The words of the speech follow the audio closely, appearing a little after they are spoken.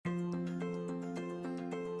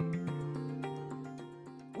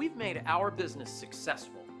We've made our business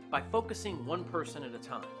successful by focusing one person at a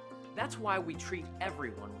time. That's why we treat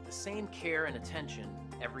everyone with the same care and attention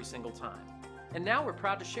every single time. And now we're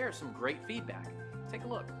proud to share some great feedback. Take a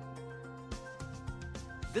look.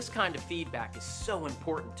 This kind of feedback is so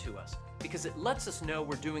important to us because it lets us know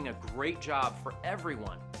we're doing a great job for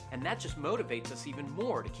everyone, and that just motivates us even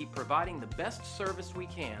more to keep providing the best service we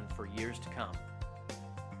can for years to come.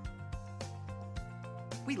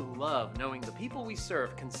 We love knowing the people we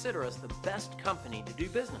serve consider us the best company to do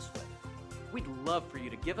business with. We'd love for you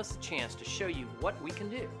to give us a chance to show you what we can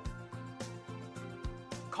do.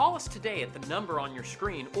 Call us today at the number on your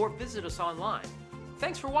screen or visit us online.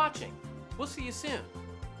 Thanks for watching. We'll see you soon.